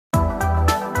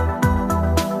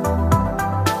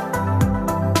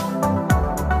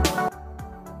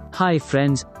Hi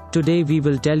friends, today we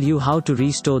will tell you how to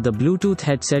restore the Bluetooth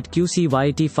headset Qcy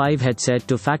T5 headset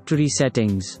to factory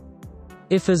settings.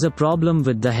 If is a problem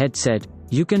with the headset,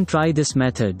 you can try this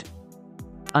method.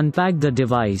 Unpack the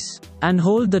device and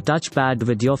hold the touchpad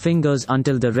with your fingers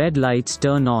until the red lights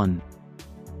turn on.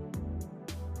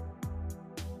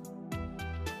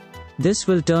 This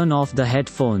will turn off the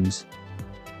headphones.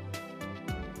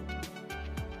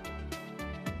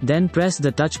 Then press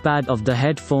the touchpad of the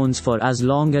headphones for as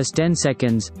long as 10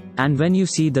 seconds, and when you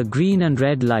see the green and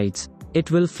red lights,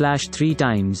 it will flash 3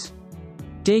 times.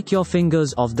 Take your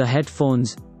fingers off the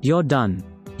headphones, you're done.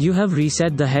 You have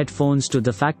reset the headphones to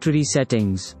the factory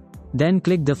settings. Then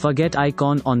click the forget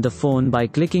icon on the phone by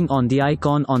clicking on the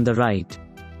icon on the right.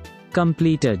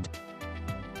 Completed.